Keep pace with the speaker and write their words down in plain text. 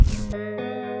नमस्कार.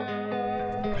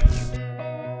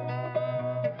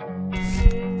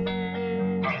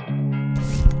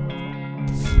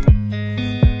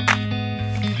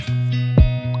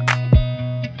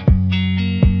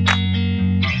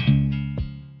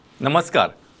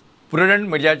 प्रुडंट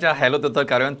मिडियाच्या हॅलो दोतर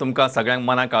कार्यावळीन तुमकां सगळ्यांक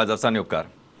मना काळजासान येवकार.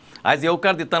 आज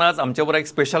येवकार दितानाच आमचे बरोबर एक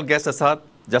स्पेशल गेस्ट आसात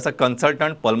जे आसा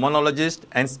consultant pulmonologist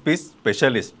and speech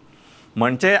specialist.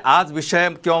 म्हणजे आज विषय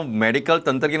किंवा मेडिकल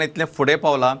तंत्रज्ञान इतलें फुडें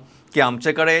पावलां की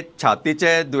आमचे कडेन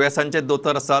छातीचे दुयेंसांचे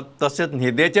दोतोर आसात, तशेंच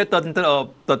न्हिदेचे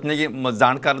तज्ञ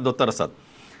जाणकार दोतोर आसात.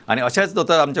 आनी अशेच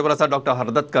दोतोर आमचे बरोबर आसा डॉक्टर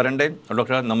हरदत्त करंडे.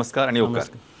 डॉक्टर नमस्कार आनी येवकार.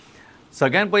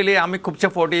 सगळ्यात पयलीं आमी खुबशे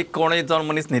फावटी कोणूय जो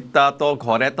मनीस न्हिदता तो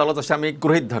घर येतालो तशें आमी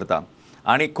गृहीत धरता.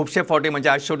 आनी खुबशे फावटी म्हणजे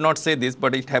I should not say this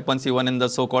but it happens even in the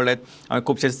so called हांवें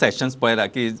खुबशे सेशन्स पळयला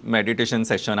की मेडिटेशन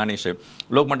सेशन आनी अशें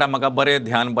लोक म्हणटा म्हाका बरें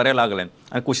ध्यान बरें लागलें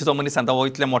आनी कुशीचो मनीस सांगता हो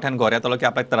इतल्या मोठ्यान घर येतालो की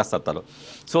आपल्याक त्रास जातालो.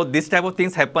 So this type of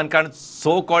things happen कारण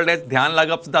सो कॉल्ड एज ध्यान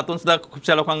लागप तातूंत सुद्दां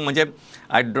खुबश्या लोकांक म्हणजे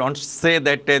आय डोंट से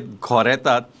दॅट ते घर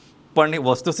येतात पण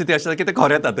वस्तुस्थिती अशी की ते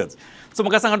घर येतातच. सो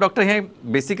म्हाका सांगा डॉक्टर हे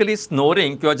बेसिकली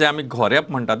स्नोरिंग किंवा जे आमी घर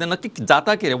येप म्हणटा ते नक्की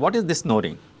जाता कितें? What is this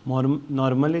snoring?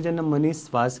 Normally जेन्ना मनीस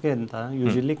श्वास घेता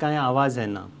युजली कांय आवाज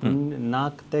येना पूण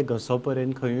नाक ते घसो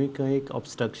पर्यंत खंय एक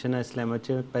ऑब्स्ट्रक्शन आसलें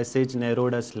मातशें पॅसेज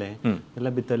नॅरोड असलें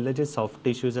जाल्यार भितरले जे सॉफ्ट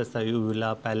टिश्यूज आसता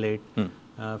युव्युला पॅलेट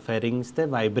फेरिंग्स ते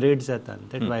वायब्रेट जातात.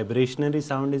 That वायब्रेशनरी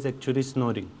sound is actually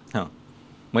snoring.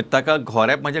 म्हणजे ताका घर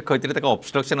येप म्हणजे खंय तरी ताका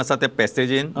ऑब्स्ट्रक्शन आसा ते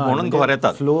पॅसेजीन म्हणून घर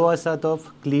येतात. फ्लो आसा तो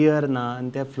क्लियर ना आनी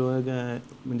त्या फ्लो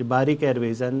म्हणजे बारीक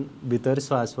एअरवेजान भितर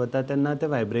श्वास वता तेन्ना ते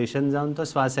वायब्रेशन जावन तो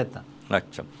श्वास येता.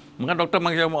 अच्छा. म्हाका डॉक्टर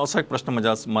म्हणजे असो एक प्रश्न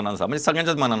म्हज्या मनान आसा म्हणजे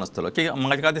सगळ्यांच्याच मनान आसतलो की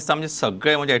म्हाका दिसता म्हणजे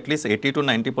सगळे म्हणजे एटलीस्ट 80 to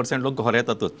 90% लोक घर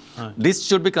येतातच. दीस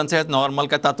शूड बी कन्सिडर्ड नॉर्मल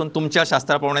काय तातूंत तुमच्या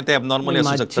शास्त्रा प्रमाणे ते एबनॉर्मली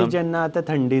असू शकता? जेन्ना आतां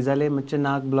थंडी जाली मातशें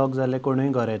नाक ब्लॉक जालें कोणूय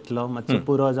घर येतलो मातसो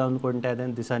पुरो जावन कोण त्या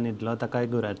दिसा न्हिदलो ताकाय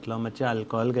घर येतलो मातशें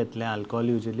अल्कोहॉल घेतलें. Alcohol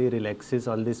usually रिलॅक्सीस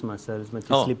all these muscles.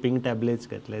 मातशें स्लिपींग टॅबलेट्स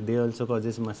घेतले they also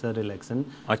causes muscle रिलॅक्सन.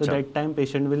 So that time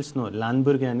patient will snore. ल्हान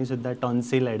भुरग्यांनी सुद्दां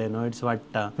टॉन्सील एडेनॉइड्स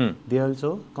वाडटा they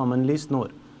also commonly snore.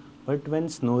 But Wien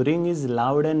snoring is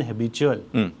loud end habitual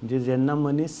म्हणजे जेन्ना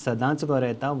मनीस सदांच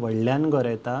गरयता व्हडल्यान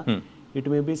गरयता it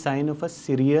may B Sion of a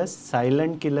serious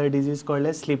silent killer disease called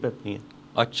age sleep apnoea.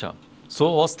 अच्छा. सो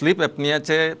हो स्लीप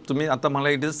एपनियाचे तुम्ही आता म्हणला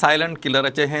इट इज सायलंट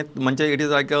किलराचे हे म्हणजे इट इज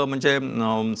लायक म्हणजे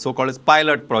सो कॉल्ड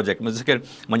पायलट प्रोजेक्ट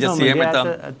म्हणजे सीएम येता.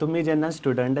 तुम्ही जेन्ना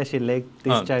स्टुडंट आशिल्ले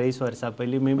 30-40 वर्सां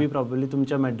पयलीं मे बी प्रॉब्ली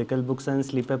तुमच्या मेडिकल बुक्सान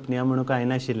स्लीप एपनिया म्हणून कांय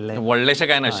नाशिल्लें, व्हडलेशें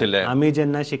कांय नाशिल्लें. आमी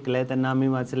जेन्ना शिकले तेन्ना आमी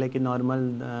वाचले की नॉर्मल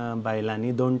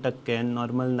बायलांनी 2%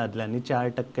 नॉर्मल दादल्यांनी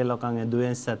 4% लोकांक हें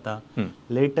दुयेंस जाता.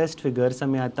 लेटस्ट फिगर्स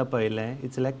आमी आतां पळयले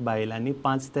इट्स लायक बायलांनी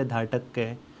 5 ते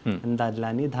 10% आनी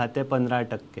दादल्यांनी 10 ते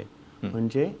 15%.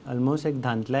 म्हणजे ऑलमोस्ट एक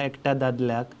 10तल्या एकट्या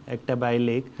दादल्याक एकट्या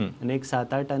बायलेक आनी एक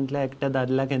 7-8तल्या एकट्या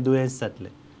दादल्याक हें दुयेंस जातलें.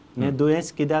 आनी हें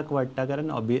दुयेंस कित्याक वाडटा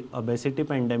कारण ओबेसिटी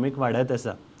पेंडेमीक वाडत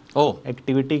आसा.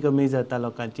 एक्टिविटी कमी जाता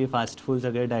लोकांची, फास्ट फूड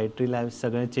सगळें डायटरी लायफ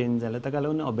सगळें चेंज जालें ताका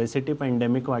लागून ओबेसिटी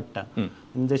पेंडेमीक वाडटा.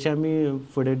 आनी जशें आमी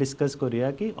फुडें डिस्कस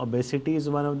करुया की obesity is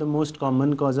one of the most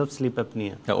common cause of sleep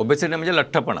apnoea. Obesity म्हणजे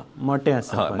लठ्ठपणा मोठें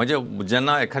आसा. म्हणजे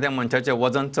जेन्ना एखाद्या मनशाचें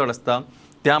वजन चड आसता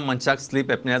त्या मनशाक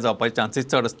स्लीप एपनिया जावपाचे चान्सीस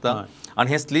चड आसता.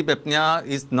 आनी हे sleep apnoea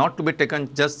is not to be taken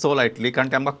just so lightly कारण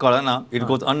ते आमकां कळना. It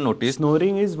goes अननोटीस.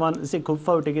 Snoring is one खूब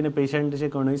फावटी कितें पेशंट अशें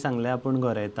कोणूय सांगलें आपूण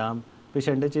गरयता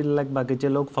पेशंटाची लायक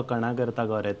बाकीचे लोक फकाणां करता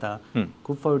गरयता.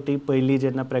 खूब फावटी पयलीं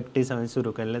जेन्ना प्रॅक्टीस हांवें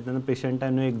सुरू केल्लें तेन्ना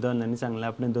पेशंटानूय 1-2 सांगलें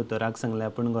आपणें दोतोराक सांगलें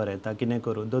आपूण गरयता कितें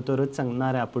करूं. दोतोरूच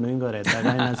सांगना रे आपुणूय गरयता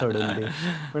काय ना सोडून दी.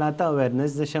 पण आतां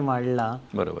अवेरनेस जशें वाडला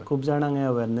खूब जाणांक हें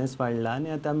अवेरनेस वाडला आनी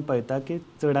आतां आमी पळयता की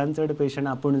चडांत चड पेशंट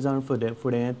आपूण जावन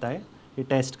फुडें येताय ही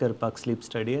टेस्ट करपाक sleep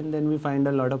study end then we find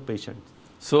a lot of patients.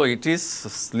 So it is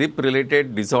sleep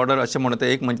related disorder अशें म्हणटा.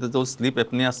 एक म्हणजे तो स्लीप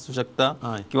एपनिया आसूं शकता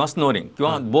किंवा स्नोरिंग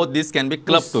किंवा both this can be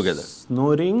club together.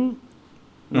 Snoring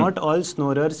not all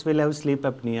स्नोरर्स will have sleep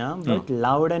apnoea but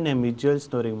loud end habitual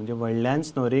snoring म्हणजे व्हडल्यान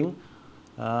स्नोरिंग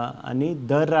आनी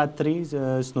दर रात्री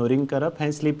स्नोरिंग करप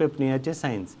हें स्लीप एपनियाचे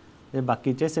सायन्स.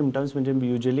 बाकीचे सिमटम्स म्हणजे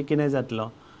युजली कितें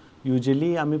जातलो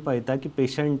युजली आमी पळयता की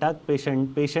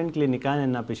पेशंट क्लिनिकान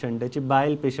येना पेशंटाची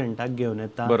बायल पेशंटाक घेवन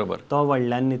येता. तो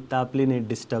व्हडल्यान न्हिदता आपली न्हीद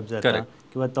डिस्टर्ब जाता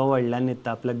किंवा तो व्हडल्यान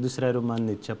न्हिदता आपल्याक दुसऱ्या रुमान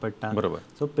न्हिदचें पडटा.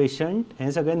 सो पेशंट हें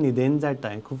सगळें न्हिदेन जाता.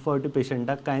 खूब फावटी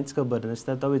पेशंटाक कांयच खबर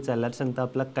नासता तो विचारल्यार सांगता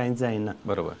आपल्याक कांयच जायना.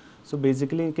 सो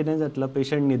बेजिकली कितें जातलो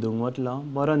पेशंट न्हिदूंक वतलो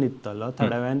बरो न्हिदतलो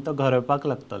थोड्या वेळान तो गरवपाक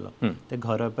लागतलो. ते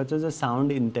गरवपाचो जो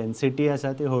सावंड इंटेन्सिटी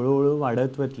आसा ती हळू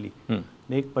वाडत वतली.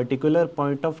 एक पर्टिक्युलर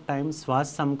पॉयंट ऑफ टायम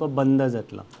श्वास सामको बंद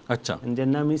जातलो. आनी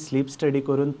जेन्ना आमी स्लीप स्टडी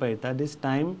करून पळयता दीस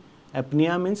time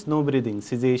apnoea means no breathing,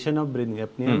 caseation of breathing.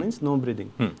 Apnoea means no breathing.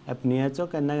 एपनियाचो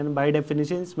केन्ना केन्ना by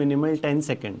definition is minimal 10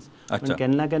 seconds. पण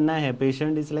केन्ना केन्ना हे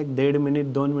पेशंट इज लायक 1.5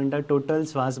 मिनिट 2 मिनटां टोटल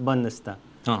श्वास बंद आसता.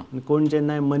 कोण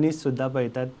जेन्ना मनीस सुद्दां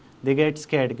पळयतात दे गेट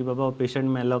स्कॅड की बाबा पेशंट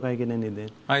मेलो काय कितें न्हिदेन.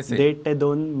 1.5 ते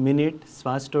 2 मिनिट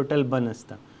श्वास टोटल बंद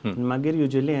आसता. मागीर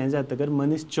युजली हें जातकर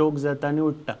मनीस चोक जाता आनी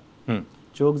उठटा.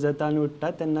 चोक जाता आनी उठटा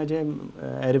तेन्ना जे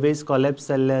एअरवेज कॉलेप्स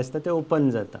जाल्ले आसता ते ओपन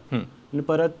जाता आनी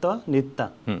परत तो न्हिदता.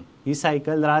 ही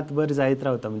सायकल रातभर जायत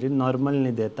रावता. म्हणजे नॉर्मल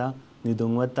न्हिदेता,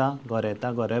 न्हिदूंक वता,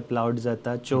 गोरेता, गोरेप लावड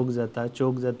जाता, चोक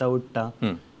जाता, उठटा.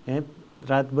 हें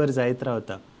रातभर जायत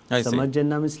रावता. समज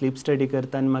जेन्ना आमी स्लीप स्टडी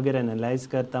करता आनी मागीर एनालायज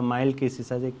करता मायल्ड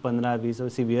केसीस एक 15-20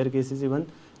 सिवियर केसीस इवन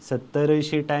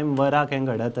 70-80 टायम वराक हें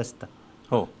घडत आसता.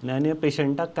 आनी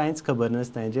पेशंटाक कांयच खबर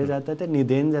नासता. हें जें जाता तें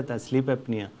न्हिदेन जाता, स्लीप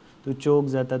एपनिया. तूं चोक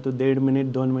जाता, तूं 1.5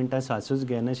 मिनिट 2 मिनटां स्वासूच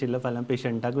घेनाशिल्लो, फाल्यां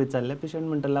पेशंटाक विचारलें, पेशंट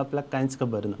म्हणटलो आपल्याक कांयच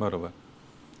खबर ना. बरोबर.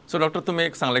 सो डॉक्टर तुम्ही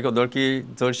एक सांगले की की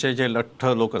चडशे जे लठ्ठ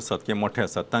लोक असतात किंवा मोठे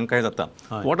असतात तांकांय जाता.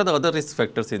 What are the other risk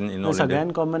factors in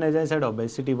सगळ्यान common as I said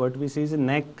obesity. What we see is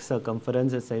neck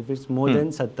circumference आसा. If it's more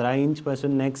than 17 inch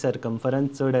पासून नेक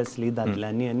सर्कम्फरन्स चड आसली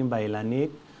दादल्यांनी आनी बायलांनी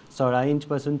 16 इंच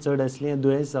पासून चड आसली हें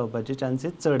दुयेंस जावपाचे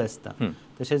चान्सीस चड आसता.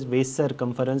 तशेंच वेस्ट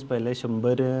सर्कम्फरन्स पळयलें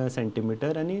 100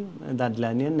 सेंटीमिटर आनी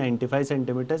दादल्यांनी 95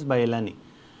 सेंटीमिटर्स बायलांनी.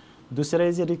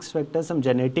 दुसरे जे risk factors some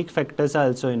genetic factors are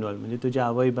also involved. म्हणजे तुज्या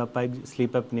आवय बापायक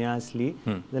स्लीप एपनिया आसली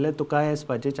जाल्यार तुकाय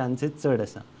आसपाचे चान्सीस चड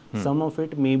आसा. Some of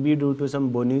it may be due to some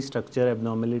bony structure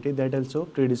abnormality that also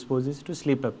predisposes to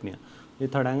sleep apnoea. म्हणजे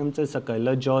थोड्यांक आमचो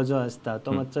सकयलो जॉ जो आसता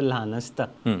तो मातसो ल्हान आसता,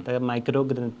 ताका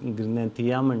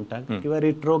मायक्रोग्नेथिया म्हणटात किंवा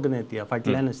रिट्रोग्नेथिया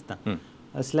फाटल्यान आसता.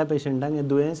 असल्या पेशंटांक हें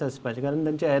दुयेंस आसपाचें कारण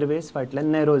तांचे एअरवेज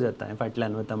फाटल्यान नॅरो जाता, हें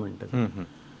फाटल्यान वता म्हणटात.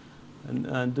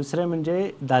 दुसरें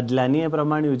म्हणजे दादल्यांनी हें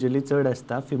प्रमाण युजली चड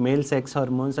आसता. Female sex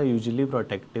hormones are usually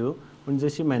protective. पूण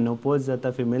जशी मेनोपॉज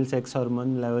जाता female sex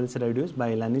hormone levels reduce,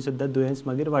 बायलांनी सुद्दां दुयेंस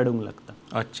मागीर वाडूंक लागता.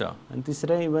 अच्छा. आनी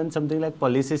तिसरें even something like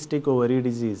polycystic ovary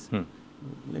disease,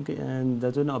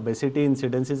 जातून obesity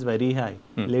incidence is very high.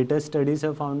 Latest studies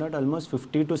have found out almost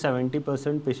 50 to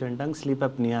 70% पेशंटांक स्लीप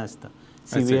एपनिया आसता.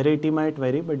 Severity might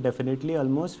vary but definitely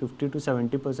almost 50 to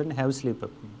 70% have sleep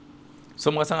apnoea.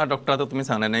 So म्हाका सांगा doctor, आता तुम्ही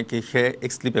सांगले की हे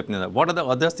एक sleep apnoea. What are the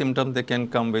other symptoms they can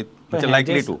come with म्हणजे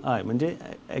लायकली टू? हय, म्हणजे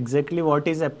exactly what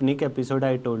is apneic episode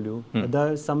I told you.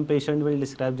 Other some patient will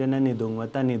describe जेन्ना न्हिदूंक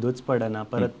वता न्हिदूच पडना,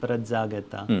 परत परत जाग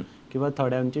येता, किंवा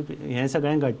थोड्यांची हें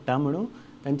सगळें घडटा म्हणून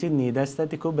तांची न्हीद आसता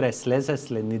ती खूब रेस्टलेस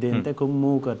आसले, न्हिदेन ते खूब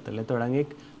मूव करतले. थोड्यांक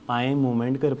एक पांय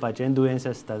मुवमेंट करपाचें दुयेंस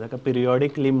आसता जाका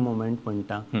पिरियोडीक लिंब मुवमेंट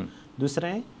म्हणटा.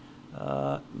 दुसरें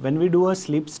when we do a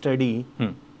sleep study,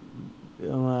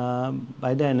 by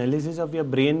the analysis of your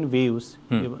brain waves,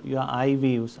 your eye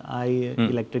waves, eye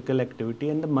electrical activity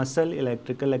and the muscle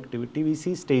electrical activity, we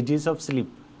see stages of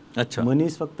sleep. अच्छा.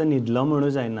 मनीस फक्त न्हिदलो म्हणून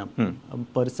जायना.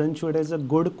 Person should has a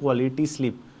good quality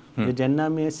sleep. म्हणजे जेन्ना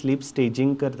आमी sleep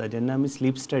स्टेजींग करता, जेन्ना आमी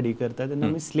स्लीप स्टडी करता तेन्ना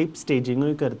आमी स्लीप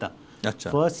स्टेजींगूय करता.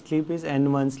 First sleep is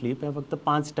N1 sleep. हें फक्त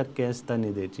 5% आसता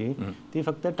न्हिदेची. ती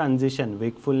फक्त ट्रान्झिशन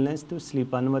वेकफुलनेस टू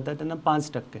स्लीपान वता तेन्ना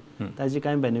 5%. ताजी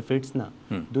कांय बेनिफिट्स ना.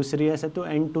 दुसरी आसा तूं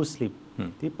N2 स्लीप,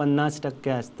 ती 50%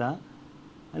 आसता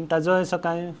आनी ताजो असो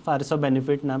कांय फारसो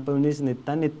बेनिफीट ना. मनीस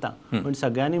न्हिदता. पूण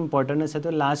सगळ्यान इम्पॉर्टंट आसा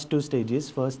तो last 2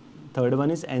 stages. First third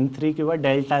one is N3 किंवा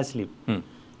delta sleep.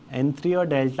 N3 or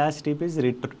delta sleep is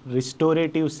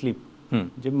restorative sleep.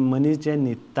 म्हणजे मनीस जे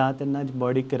न्हिदता तेन्ना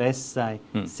बॉडीक रेस्ट जाय,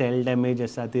 सेल डॅमेज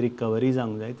आसा ती रिकवरी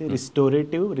जावंक जाय, ती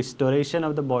restoration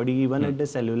of the body even at the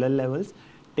cellular levels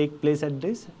take place at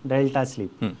these delta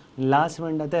sleep. Last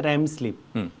म्हणटा ते REM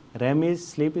sleep. REM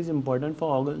sleep is important for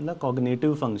all the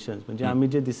cognitive functions. म्हणजे आमी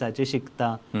जे दिसाचे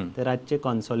शिकता ते रातचे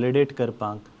कॉन्सॉलिडेट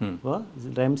करपाक व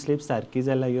रॅम स्लीप सारकी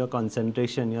जाल्यार युअर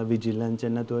कॉन्सन्ट्रेशन, युअर विजिलन्स,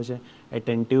 जेन्ना तूं अशें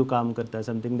एटेंटीव काम करता,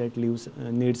 something that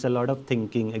needs a lot of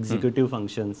thinking, executive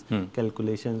functions,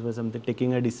 calculations व something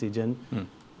taking a decision,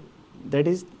 that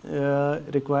is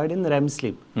required in REM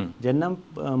sleep. जेन्ना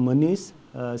मनीस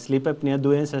स्लीप एपनिया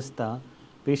दुयेंस आसता,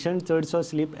 पेशंट चडसो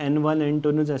स्लीप N1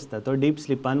 N2 आसता. तो डीप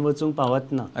स्लिपान वचूंक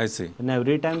पावत ना. आनी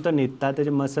एवरी टायम तो न्हिदता तेजे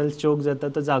मसल्स चोक जाता,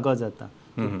 तो जागो जाता.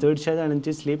 चडशा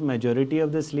जाणांची sleep, majority of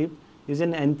the sleep is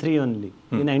in N3 only,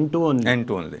 in N2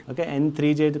 only. Okay,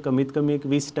 N3 जे कमीत कमी एक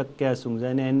 20% आसूंक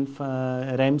जाय आनी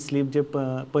रॅम स्लीप जे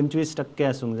 25%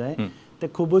 आसूंक जाय ते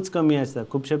खूबच कमी आसता.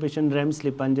 खुबशे पेशंट रॅम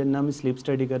स्लिपान जेन्ना आमी स्लीप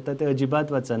स्टडी करता ते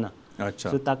अजिबात वचना.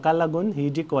 सो ताका लागून ही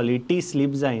जी क्वॉलिटी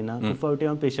स्लीप जायना. खूब फावटी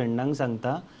हांव पेशंटांक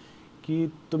सांगता की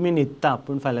तुमी न्हिदता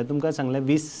पूण फाल्यां तुमकां सांगलें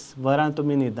 20 वरां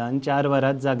तुमी न्हिदा आनी 4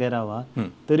 वरांच जागे रावा,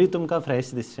 तरी तुमकां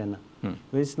फ्रेश दिसचें ना.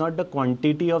 It's not the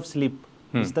quantity of sleep,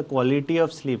 it's the quality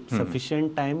of sleep.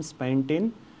 Sufficient time spent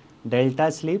in delta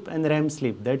sleep and REM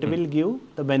sleep that will give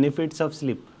the benefits of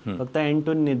sleep. फक्त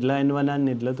N2 न्हिदलो N1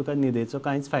 न्हिदलो तुका न्हिदेचो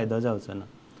कांयच फायदो जावचो ना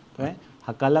कळ्ळें.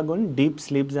 हाका लागून डीप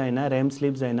स्लीप जायना, REM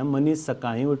sleep जायना, मनीस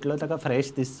सकाळीं उठलो ताका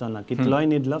फ्रेश दिसचो ना, कितलोय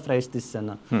न्हिदलो फ्रेश दिसचो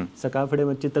ना, सकाळ फुडें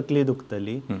मातशी तकली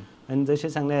दुखतली. आनी जशें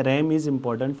सांगलें REM is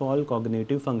important for all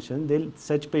cognitive function. They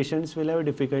such patients will have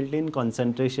difficulty in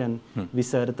concentration,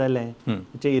 विसरतले,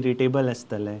 म्हणजे इरिटेबल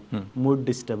आसतले, मूड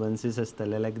डिस्टर्बन्सीस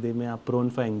आसतले, like they may are prone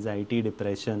for anxiety,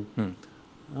 depression.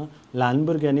 ल्हान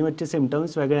भुरग्यांनी मातशे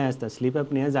सिमटम्स वेगळे आसता. स्लीप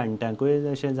एपनिया जाणट्यांकूय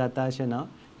अशें जाता अशें ना,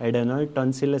 एडेनॉइड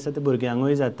टॉन्सिल आसा ते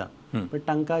भुरग्यांकूय जाता, बट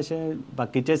तांकां अशें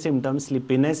बाकीचे सिमटम्स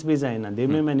स्लिपीनेस बी जायना. They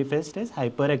may manifest as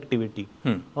hyperactivity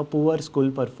or poor school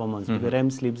performance, REM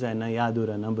sleep जायना, याद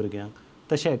उरना भुरग्यांक,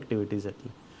 तशे एक्टिविटी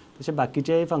जातले. तशे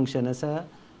बाकीचेय फंक्शन आसा.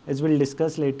 As will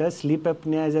discuss later, sleep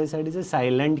apnoea as I said is a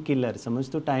silent killer.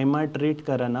 समज तूं टायमार ट्रीट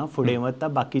करना, फुडें वता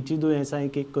बाकीची दुयेंसां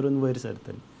एक एक करून वयर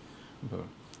सरतली.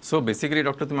 सो बेसिकली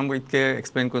डॉक्टर तुम्ही आमकां इतकें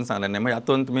एक्सप्लेन करून सांगलें न्ही, मागीर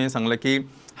हातूंत तुमी सांगलें की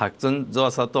हातून जो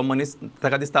आसा तो मनीस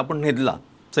ताका दिसता आपूण न्हिदला,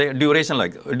 say duration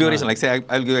like say I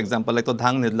will give example, like तो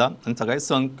 10 न्हिदला आनी सकाळीं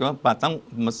 6 किंवा 5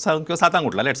 किंवा 7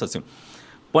 उठला, लेट्स अस्यूम.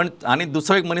 पण आनी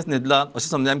दुसरो एक मनीस न्हिदला अशें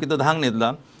समजा की तो 10 न्हिदला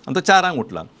आनी तो 4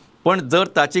 उठला, पण जर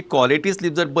ताची क्वॉलिटी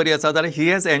स्लीप जर बरी आसा जाल्यार he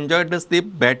has enjoyed the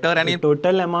sleep better. आनी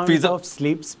total amount of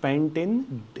sleep spent in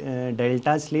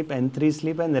delta sleep, N3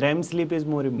 sleep and REM sleep is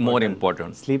more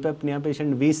important. Sleep apnoea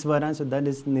patient 20 वरां सुद्दां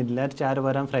न्हिदल्यार 4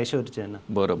 वरां फ्रेश उरचे ना,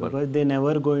 बरोबर, because they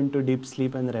never go into deep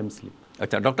sleep and REM sleep.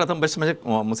 अच्छा doctor, आता best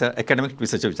म्हणजे academic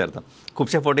ट्विस्टाचेर विचारता.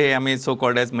 खुबशे फावटी आमी सो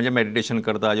कॉल्ड एज म्हणजे मेडिटेशन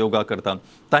करता, योगा करता,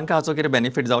 तांकां हाचो कितें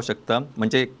बेनिफीट जावं शकता?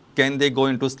 म्हणजे can they go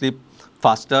into sleep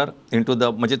faster into the,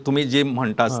 म्हणजे तुम्ही जी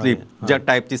म्हणटा स्लीप, ज्या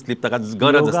टायपची स्लीप ताका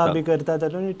गरज आसता, योगा बी करता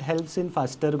तातूंत it helps in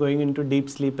faster going into deep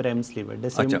sleep, REM sleep. At the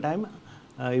same time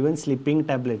even sleeping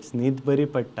tablets न्हीद बरी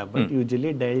पडटा, बट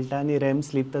युजली डेल्टा आनी रॅम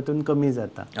स्लीप तातूंत कमी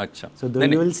जाता. अच्छा, so though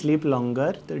you will sleep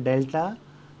longer, delta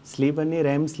sleep आनी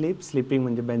REM sleep, sleeping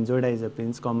म्हणजे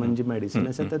बेन्झोडायझेपिन्स, कॉमन जी मेडिसीन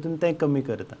आसा तातूंत तें कमी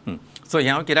करता. सो हें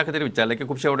हांव कित्या खातीर विचारलें की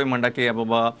खुबशे फावटी म्हणटा की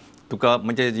बाबा तुका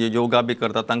म्हणजे योगा बी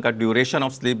करता तांकां ड्युरेशन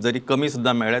ऑफ स्लीप जरी कमी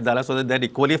सुद्दां मेळ्ळें जाल्यार सुद्दां they are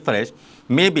equally fresh.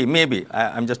 Maybe I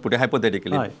am just putting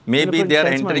hypothetically, maybe they are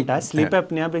entering. Sleep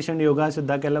apnoea patient yoga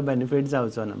सुद्दां केलो बेनिफीट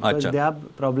जावचो ना, because their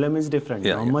problem is different.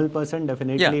 Normal person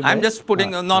definitely, I am just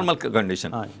putting normal condition.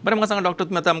 बरें, म्हाका सांगा doctor,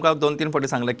 तुम्ही आतां आमकां 2-3 फावटी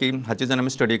सांगलें की हाची जेन्ना आमी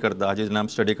स्टडी करता, हाची जेन्ना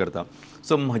आमी स्टडी करता,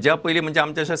 सो म्हज्या पयलीं म्हणजे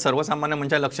आमच्या अशें सर्वसामान्य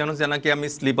मनशां लक्षानूच येना की आमी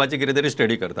स्लिपाची कितें तरी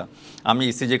स्टडी करता.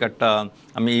 आमी ECG काडटा,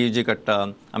 आमी EEG काडटा,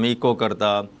 आमी इको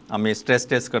करता, आमी स्ट्रेस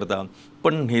टेस्ट करता,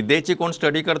 पण न्हिदेची कोण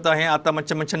स्टडी करता हें आतां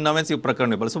मातशें नवेंच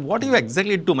प्रकरण येवपाक. So what you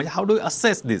exactly do, म्हणजे how do you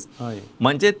assess these?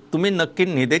 म्हणजे तुम्ही नक्की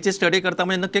न्हिदेची स्टडी करता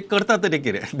म्हणजे नक्की करता तरी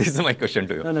कितें? This is my question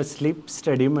to you. Sleep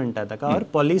study म्हणटा ताका, ऑर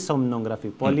पॉलिसॉम्नोग्राफी.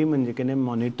 पॉली म्हणजे कितें,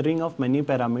 monitoring of many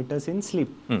parameters in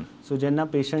sleep. So जेन्ना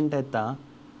पेशंट येता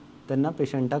तेन्ना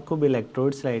पेशंटाक खूब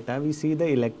इलेक्ट्रोड्स लायता. We see the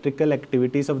electrical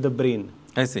activities of the brain.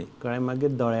 I see. कळ्ळें. मागीर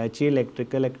दोळ्याची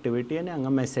इलेक्ट्रिकल एक्टिविटी आनी हांगा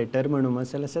मॅसेटर म्हणून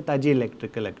मसल आसा ताजी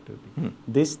electrical activity.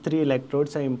 These 3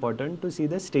 electrodes are important to see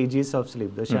the stages of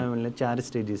sleep. जशें हांवें म्हणलें 4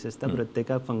 स्टेजीस आसता,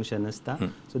 प्रत्येकाक फंक्शन आसता.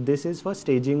 So these is for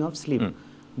staging of sleep.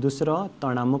 दुसरो,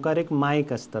 तोंडा मुखार एक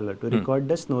मायक आसतलो to record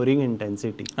the snoring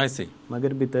intensity. I see.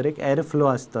 मागीर भितर एक एअर फ्लो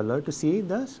आसतलो to see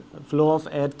the flow of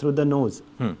air through the nose.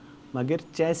 मागीर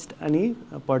चेस्ट आनी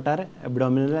पोटार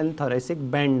एबडॉमिनल आनी थोरेसिक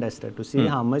बँड आसता to see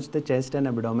how much the chest and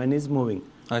abdomen is moving.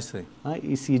 I see.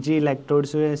 ECG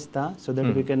इलेक्ट्रोड्सूय आसता, so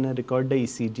that we can record the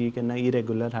ECG. केन्ना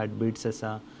irregular heartbeats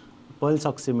आसा, pulse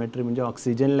ऑक्सिमेट्री म्हणजे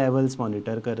ऑक्सिजन लेवल्स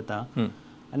मॉनिटर करता.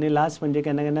 आनी लास्ट म्हणजे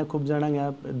केन्ना केन्ना खूब जाणांक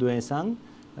ह्या दुयेंसांक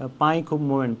पांय खूब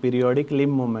मुवमेंट, पिरियोडीक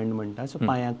लिंब मुवमेंट म्हणटा, सो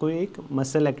पांयाकूय एक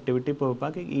मसल एक्टिविटी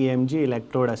पळोवपाक एक EMG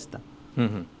इलेक्ट्रोड आसता.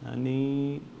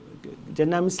 आनी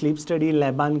जेन्ना आमी स्लीप स्टडी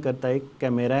लॅबान करता, एक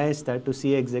कॅमेराय आसता to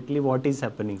see exactly what is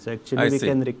happening. So actually we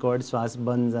can record स्वास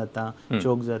बंद जाता,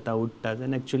 चोक जाता, उठतात,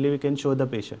 आनी actually we can show the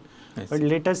patient. But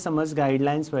latest समज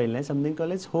गायडलायन्स पळयलें, something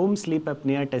called as home sleep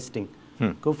apnoea testing.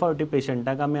 खूब फावटी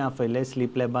पेशंटाक आमी आपयले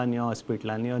स्लीप लॅबान यो,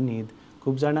 हॉस्पिटलान यो न्हीद.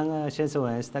 खूब जाणांक अशें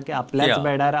संवय आसता की आपल्याच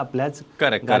बेडार, आपल्याच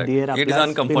गादयेर,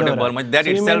 आपल्याच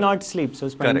पिलोरार not sleep. So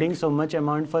spending so much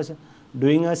amount for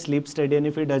doing a sleep study, and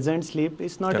if he doesn't sleep,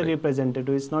 it's not a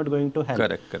representative, it's not going to help.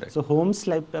 Correct. So home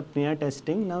sleep apnea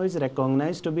testing now is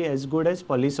recognized to be as good as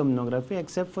polysomnography,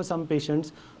 except for some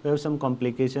patients who have some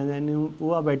complications and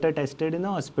who are better tested in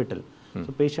a hospital.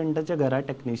 So patientच्या घरा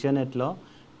technician येतलो,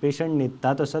 patient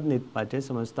न्हिदता तसोच न्हिदपाचें.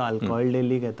 समज तो alcohol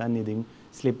daily घेता, न्हिदींग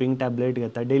sleeping tablet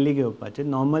घेता, daily घेवपाचें,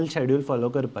 normal schedule follow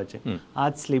करपाचें.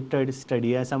 आज स्लीप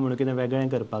स्टडी आसा म्हणून कितें वेगळें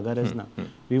करपाक गरज ना.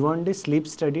 We want the sleep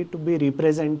study to be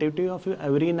representative of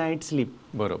every night sleep.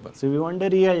 बरोबर. So we want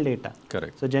the real data.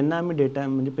 Correct. सो जेन्ना आमी डेटा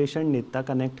म्हणजे पेशंट न्हिदता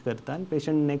कनेक्ट करता आनी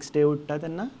पेशंट नेक्स्ट डे उठता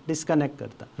तेन्ना डिस्कनेक्ट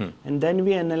करता. End then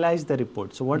we analyse the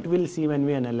report. So what will C Wien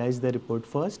we analyse the report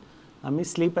first, आमी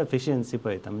स्लीप एफिशियन्सी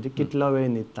पळयता, म्हणजे कितलो वेळ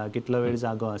न्हिदता, कितलो वेळ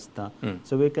जागो आसता.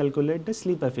 So we calculate the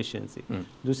sleep efficiency.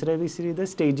 दुसरे we see the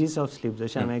stages of sleep.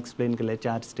 जशें हांवें एक्सप्लेन केलें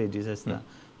 4 स्टेजीस आसता.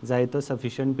 जाय तो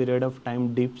sufficient period of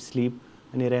time deep sleep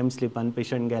आनी रॅम स्लीपान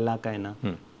पेशंट गेला काय ना.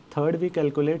 Third we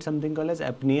calculate something called age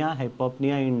apnoea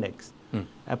हायपोपनिया index.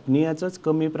 एपनियाचोच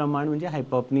कमी प्रमाण म्हणजे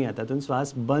हायपोपनिया, तातूंत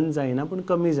श्वास बंद जायना पूण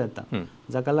कमी जाता,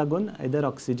 जाका लागून आयदर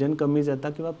ऑक्सिजन कमी जाता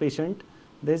किंवा patient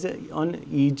there's on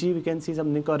EEG we can see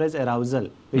something called as arousal.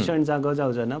 Patient जागो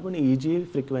जावचो ना पूण EEG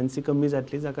फ्रिक्वेन्सी कमी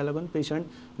जातली, जाका लागून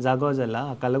पेशंट जागो जाला.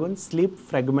 हाका लागून स्लीप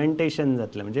फ्रॅगमेंटेशन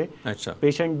जातलें, म्हणजे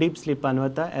पेशंट डीप स्लिपान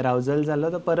वता, एरावजल जालो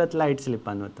तो परत लायट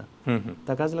स्लिपान वता.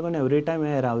 ताकाच लागून एवरी टायम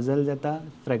हे एरावजल जाता,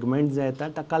 फ्रॅगमेंट जाता,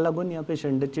 ताका लागून ह्या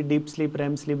पेशंटाची डीप स्लीप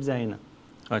रॅम स्लीप जायना.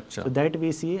 So that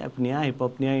we see apnea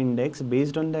hypopnea index.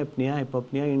 Based on the apnea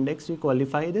hypopnea index we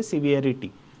qualify the severity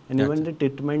and even the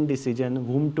treatment decision,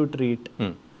 whom to treat.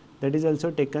 That is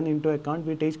also taken into account.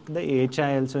 We take the AHI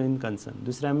also in concern.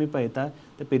 दुसरे आमी पळयता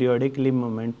the periodic limb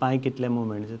movement, पांय कितले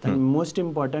movement जाता. Most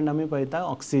important आमी पळयता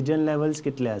oxygen levels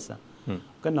कितले आसा.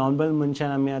 नॉर्मल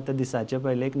मनशान आमी आतां दिसाचे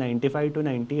पयले एक 95 to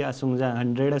 90 आसूंक जाय,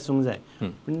 100 आसूंक जाय.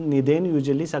 पूण न्हिदेन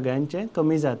युजली सगळ्यांचे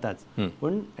कमी जाताच.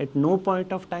 पूण eight no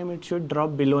point of time it should drop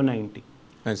below 90.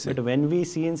 But Wien we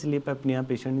C in sleep apnoea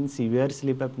patient, in severe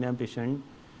sleep apnoea patient,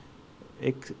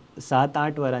 एक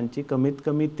 7-8 वरांची कमीत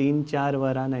कमी 3-4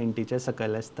 वरां 90च्या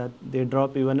सकयल आसतात. They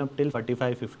drop even up till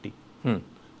 45-50.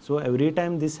 So every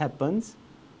time this happens,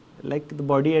 like the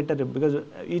body at a, because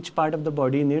each part of the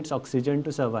body needs oxygen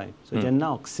to survive. So jenna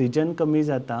oxygen kami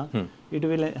jata, it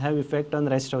will have effect on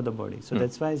rest of the body. So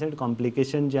that's why I said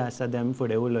complication je asa de am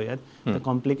fude uloyat. The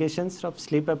complications of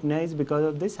sleep apnea is because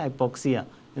of this hypoxia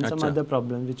and some other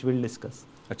problems which we'll discuss.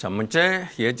 अच्छा, म्हणजे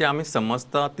हे जे आम्ही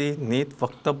समजता ती न्हीद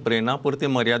फक्त ब्रेना पुरती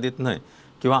मर्यादित न्हय,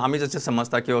 किंवा आमी जशें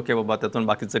समजता की ओके बाबा तातूंत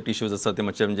बाकीचे टिश्यूज आसा ते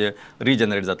मातशे म्हणजे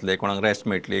रिजनरेट जातले, कोणाक रेस्ट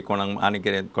मेळटली, कोणाक आनी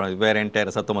कितें कोणाक वेर एंड टेर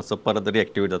आसा तो मातसो परत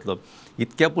रिएक्टिवेट जातलो,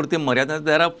 इतक्या पुरती मर्यादित.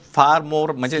 देर आर फार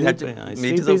मोर, म्हणजे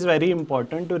sleep is very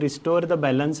important to restore the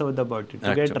balance of the body,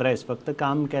 to get rest. फक्त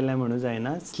काम केलें म्हणून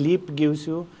जायना. स्लीप गिव्स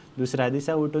यू, दुसऱ्या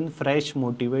दिसा उठून फ्रेश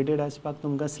मोटिवेटेड आसपाक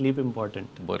तुमकां स्लीप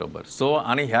इम्पॉर्टंट. बरोबर. सो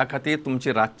आनी ह्या खातीर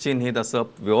तुमची रातची न्हीद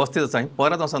आसप व्यवस्थीत आसा.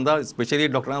 परत हांव सांगता, स्पेशली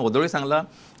डॉक्टरान वदळी सांगला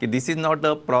की this is not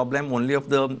the problem only of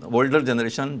the older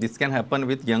generation, this can happen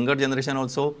with younger generation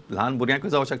also. ल्हान भुरग्यांकूय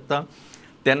जावं शकता.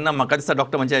 तेन्ना म्हाका दिसता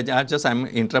डॉक्टर, म्हणजे I just I am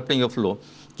interrupting your flow,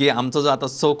 की आमचो जो आतां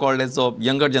सो कॉल्ड जो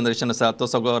यंगर जनरेशन आसा तो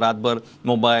सगळो रातभर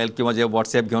मोबायल किंवा जे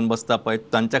व्हॉट्सएप घेवन बसता पळय,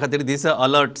 तांच्या खातीर दीस अ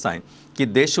अलर्ट सायन की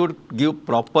दे शूड गिव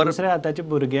प्रॉपर. दुसरे आतांचे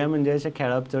भुरगे म्हणजे अशें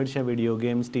खेळप चडशे व्हिडिओ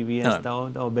गेम्स, टीव्ही आसता,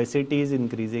 obesity is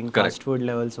increasing, fast food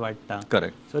levels वाडटा.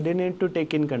 Correct. So they need to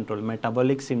take in control.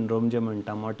 Metabolic syndrome जे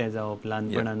म्हणटा, मोठे जावप,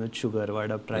 ल्हानपणानूच शुगर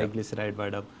वाडप, ट्रायग्लिसरायड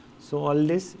वाडप. So all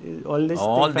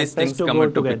these things come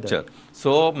into picture.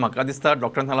 So म्हाका दिसता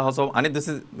डॉक्टरान सांगला असो. आनी दिस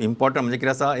इज इम्पॉर्टंट, म्हणजे कितें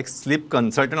आसा, एक स्लीप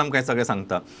कन्सल्टंट आमकां हें सगळें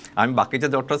सांगता. आमी बाकीचे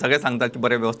डॉक्टर सगळे सांगता की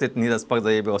बरें वेवस्थीत न्हीद आसपाक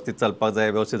जाय, वेवस्थीत चलपाक जाय,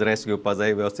 वेवस्थीत रेस्ट घेवपाक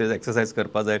जाय, वेवस्थीत एक्सरसायज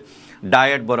करपाक जाय,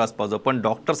 डायट बरो आसपाक जाय. पण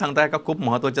डॉक्टर सांगता हेका खूब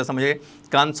म्हत्वाचें आसा, म्हणजे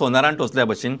कान सोनारान टोचल्या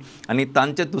भशेन. आनी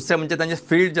तांचे दुसरें म्हणजे तांचें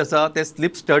फील्ड जें आसा तें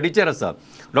स्लीप स्टडीचेर आसा.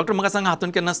 डॉक्टर म्हाका सांगा,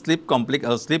 हातूंत केन्ना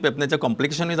स्लीप एपनेचे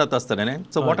कॉम्प्लिकेशनूय जाता आसतलें न्ही?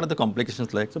 So what are the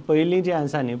complications like? So पयलीं जे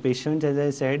आसा न्ही, पेशंट एज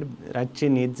आय सेड रातची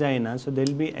न्हीद जायना, so they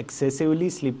will be excessively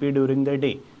sleepy during the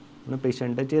day. म्हणून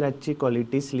पेशंटाची रातची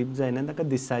क्वॉलिटी स्लीप जायना, ताका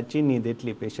दिसाची न्हीद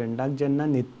येतली. पेशंटाक जेन्ना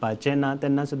न्हिदपाचें ना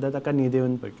तेन्ना सुद्दां ताका न्हीद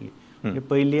येवन पडटली. म्हणजे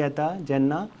पयलीं आतां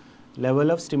जेन्ना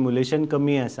लेवल ऑफ स्टिम्युलेशन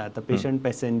कमी आसा, आतां पेशंट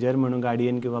पॅसेंजर म्हणून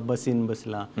गाडयेन किंवा बसीन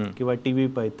बसला, किंवा टीव्ही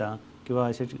पळयता, किंवा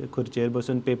अशें खुर्चेर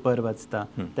बसून पेपर वाचता,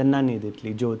 तेन्ना न्हीद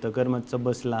येतली. जेवतकर मातसो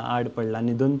बसला, आड पडला,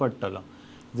 न्हिदून पडटलो.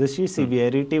 जशी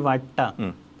सिवियरिटी वाडटा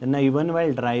तेन्ना इवन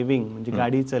वायल ड्रायव्हिंग, म्हणजे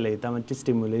गाडी चलयता, मातशें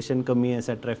स्टिम्युलेशन कमी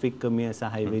आसा, ट्रॅफिक कमी आसा,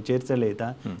 हायवेचेर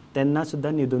चलयता, तेन्ना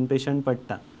सुद्दां न्हिदून पेशंट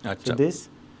पडटा. So this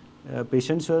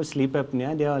patients who have sleep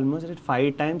apnoea they are almost eight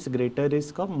 5 times greater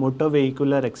risk of motor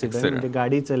व्हेहिक्युलर accident. म्हणजे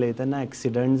गाडी चलयतना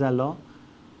एक्सिडंट जालो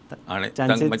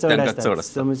चान्सीस चड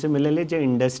आसता. सिमिलरली जे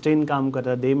इंडस्ट्रीन काम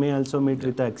करता, दे may also meet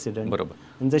with accident.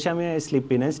 आनी जशें आमी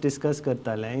स्लिपीनेस डिस्कस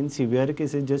करताले, in severe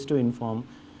cases just to inform,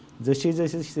 जशी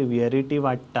जशी सिवियरिटी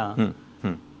वाडटा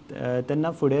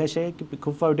तेन्ना फुडें अशें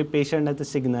खूब फावटी पेशंट आतां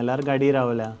सिग्नलार गाडी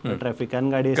रावल्या ट्रॅफिकान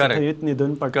गाडी आसा थंयूच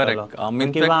न्हिदून पडटलो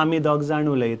किंवा आमी दोग जाण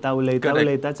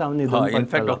उलयताच हांव न्हिदून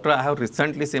इनफॅक्ट पडटलो. Doctor I have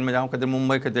recently scene म्हणजे हांव खंय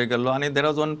मुंबय खंय गेल्लो आनी देर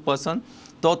वॉज वन पर्सन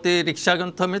तो ती रिक्षा घेवन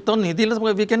थंय तो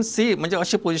न्हिदिलो वी कॅन सी म्हणजे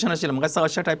अशी पोजिशन आशिल्ली म्हाका दिसता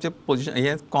अशा टायपचे पोजिशन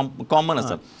हे कॉमन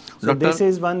आसा. So this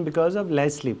is one because of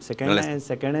less sleep. Second,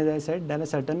 as I said, there are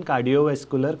certain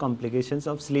cardiovascular complications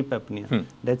of sleep apnea.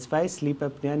 That's why sleep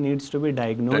apnea needs to be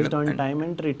diagnosed on time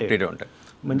and treated.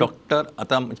 Doctor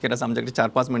आता कितें आसा आमचे कडेन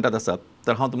 4-5 मिनटां आसात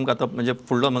तर हांव तुमकां आतां म्हणजे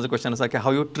फुडलो म्हजो क्वेश्चन आसा की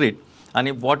हाव यू ट्रीट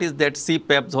आनी वॉट इज दॅट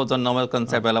CPAP जो नवो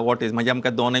कन्सेप्ट आयला वॉट इज म्हणजे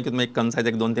आमकां दोन एक कन्सायज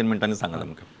 1-2-3 मिनटांनी सांगात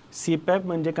आमकां. CPAP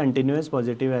म्हणजे continuous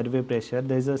positive airway pressure.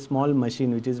 There is a small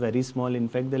machine which is very small.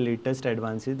 In fact the latest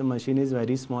advances the machine is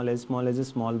very small as a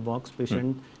small box.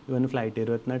 Patient even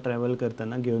फ्लायटीर वतना ट्रॅव्हल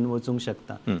करतना घेवन वचूंक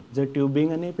शकता. जर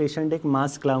ट्युबिंग आनी पेशंट एक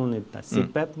मास्क लावन येता.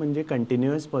 CPAP म्हणजे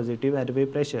कंटिन्युअस पॉझिटिव्ह एअरवे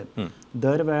प्रेशर.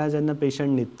 दर वेळा जेन्ना पेशंट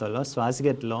न्हिदतलो श्वास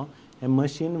घेतलो हे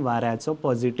मशीन वाऱ्याचो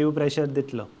पॉझिटिव्ह प्रेशर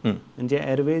दितलो. म्हणजे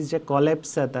एअरवेज जे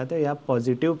कॉलेप्स जाता ते ह्या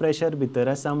पॉझिटिव्ह प्रेशर भितर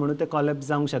आसा म्हणून ते कॉलेप्स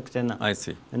जावंक शकचे ना.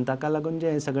 आनी ताका लागून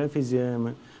जे सगळे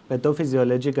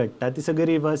पॅथोफिजियोलॉजी घडटा ती सगळी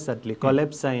रिवर्स जातली.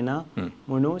 कॉलेप्स जायना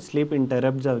म्हणून स्लीप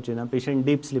इंटरप्ट जावची ना. पेशंट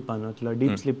डीप स्लिपान वतलो.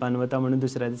 डीप स्लिपान वता म्हणून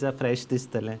दुसऱ्या दिसा फ्रेश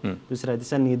दिसतलें. दुसऱ्या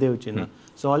दिसा न्हीद येवची ना.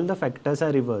 So all the factors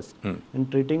are reverse. आनी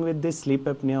treating with this sleep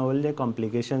apnoea all जे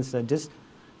complications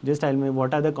just tell me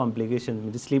what are the complications.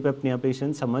 म्हणजे स्लीप एपनिया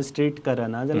पेशंट समज ट्रीट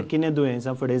करना जाल्यार कितें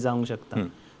दुयेंसां फुडें जावंक शकता.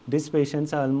 These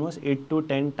patients are almost 8 to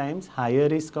 10 times higher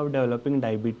risk of developing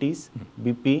diabetes,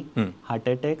 BP, heart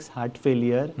attacks, heart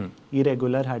failure,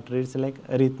 irregular heart rates like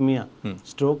arrhythmia,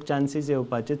 stroke chances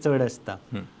येवपाचे चड आसता.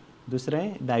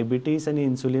 दुसरें डायबिटीज आनी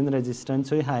इन्सुलीन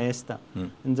रेजिस्टन्सूय हाय आसता.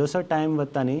 जसो टायम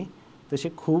वता न्ही तशी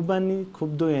खूब आनी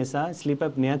खूब दुयेंसां स्लीप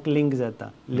एपनियाक लिंक जाता.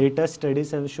 Latest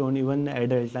studies have shown even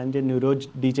एडल्टांत जे न्युरो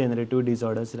डिजेनरेटिव्ह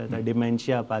डिसऑर्डर्स जाता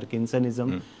dementia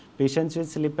Parkinsonism patients with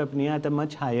sleep apnea at a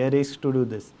much higher risk to do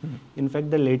this. In fact,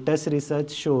 the latest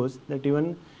research shows that even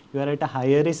you are at a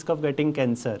higher risk of getting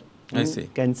cancer. I see.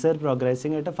 Cancer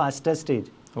progressing at a faster stage.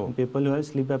 People who have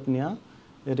sleep apnea,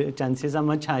 the chances are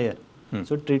much higher.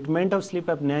 So treatment of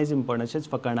sleep apnea is important. अशेंच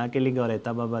फकाणां केली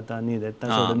गरयता बाबा आतां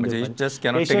न्हिदेता सोडून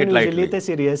दिवपाचें. Patient usually ते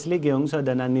seriously घेवंक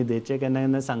सोदना. न्हिदेचे केन्ना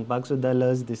केन्ना सांगपाक सुद्दां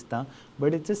लज दिसता.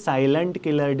 But it's a silent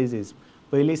killer disease.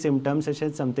 पयलीं सिम्टम्स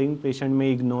अशें something patient may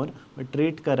ignore but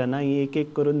treat करना ही एक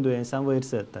एक करून दुयेंसां वयर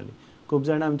सरतालीं. खूब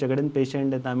जाणां आमचे कडेन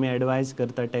पेशंट येता आमी एडवायज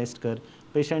करता टेस्ट कर.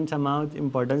 पेशंट समाव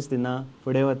इम्पॉर्टन्स दिना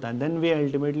फुडें वता. Then we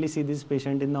ultimately see this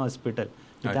patient in the hospital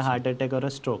with a heart attack or a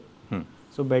stroke.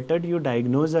 So better you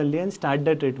diagnose early end start the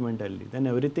treatment early. Then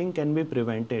everything can be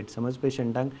prevented. समज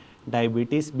पेशंटाक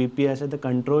diabetes BP आसा the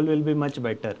control will be much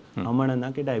better. हांव म्हणना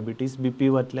की diabetes BP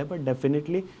वतले but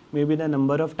definitely may be the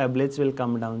number of tablets will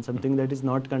come down. Something that is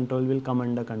not control will come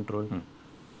under control.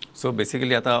 So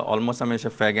basically आता almost आमी अशें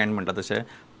फॅग end म्हणटा तशें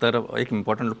तर एक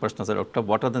इम्पॉर्टंट प्रश्न आसा doctor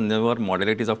what are the never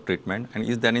मॉडेलिटीज of treatment and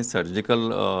is there any surgical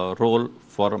role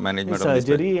for management of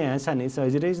surgery हें आसा न्ही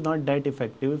surgery is not that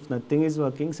effective. If nothing is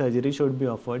working surgery should be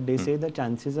offered. They say the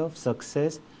chances of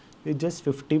success is just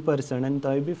 50% and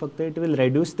तोय बी फक्त it will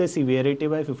reduce the severity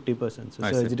by 50%. So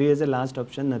surgery is a last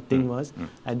option. Nothing was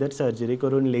either surgery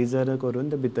करून ledger करून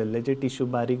ते भितरले जे tissue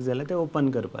बारीक जाले ते ओपन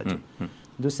करपाचे.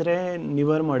 दुसरे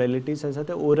निवर मॉडेलिटीज आसा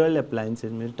ते ओरल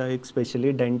एप्लायन्सीस म्हणजे एक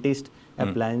स्पेशली डेंटिस्ट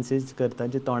एप्लायन्सीस करता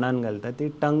जे तोंडान घालता ती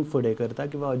टंग फुडें करता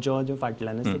किंवा जॉ जो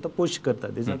फाटल्यान आसता तो पुश करता.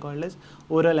 These R called age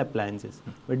oral appliances.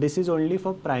 But this is only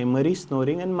for primary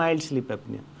snoring and mild sleep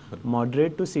apnoea.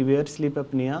 Moderate to severe sleep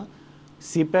apnoea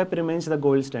CPAP remains the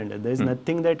gold standard. There is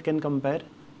nothing that can compare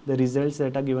the results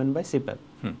that are given by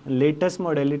CPAP. Latest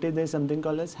modality there is something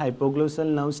called as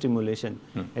hypoglossal nerve stimulation.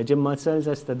 जे muscles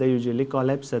असतात they usually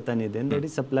collapse जाता न्हिदेन that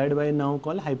is supplied by a nerve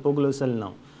called hypoglossal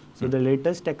nerve. So the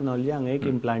latest technology हांगा एक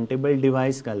implantable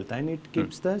device घालता and it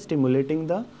keeps the stimulating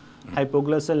the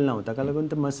hypoglossal nerve. ताका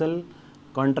लागून ते muscle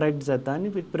contract जाता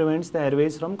and it prevents the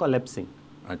airways from collapsing.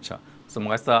 अच्छा so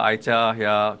म्हाका दिसता आयच्या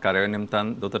ह्या कार्यावळी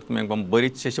निमतान दोतोर तुमी एकदम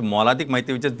बरीचशी अशी मोलादीक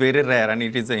म्हायती विच इज व्हेरी रेअर आनी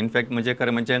इट इज इनफॅक्ट म्हणजे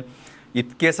खरें म्हणजे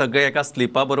इतके सगळे एका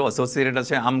स्लिपा बरोबर असोसिएटेड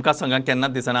अशें आमकां सगळ्यांक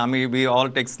केन्नाच दिसना. आमी we all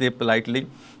take sleep lightly.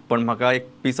 पण म्हाका एक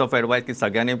पीस ऑफ एडवायस की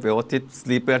सगळ्यांनी व्यवस्थीत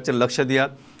स्लिपाचेर लक्ष दियात.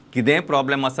 कितेंय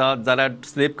प्रॉब्लेम आसा जाल्यार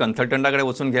स्लीप कन्सल्टंटा कडेन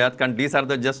वचून घेयात कारण दीस आर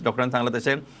द जस्ट डॉक्टरान सांगलां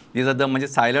तशें दीज आर द म्हणजे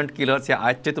सायलंट किलर्स. हे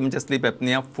आजचे तुमचे स्लीप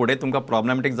एपनिया फुडें तुमकां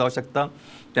प्रॉब्लेमॅटीक जावं शकता.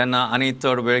 तेन्ना आनी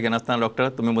चड वेळ घेनासतना डॉक्टर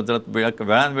तुमी मुजरत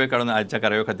वेळान वेळ काडून आजच्या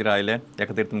कार्यावळी खातीर आयले. ह्या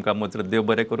खातीर तुमकां मुजरत देव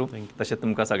बरें करूं. तशेंच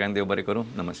तुमकां सगळ्यांक देव बरें करूं.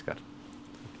 नमस्कार.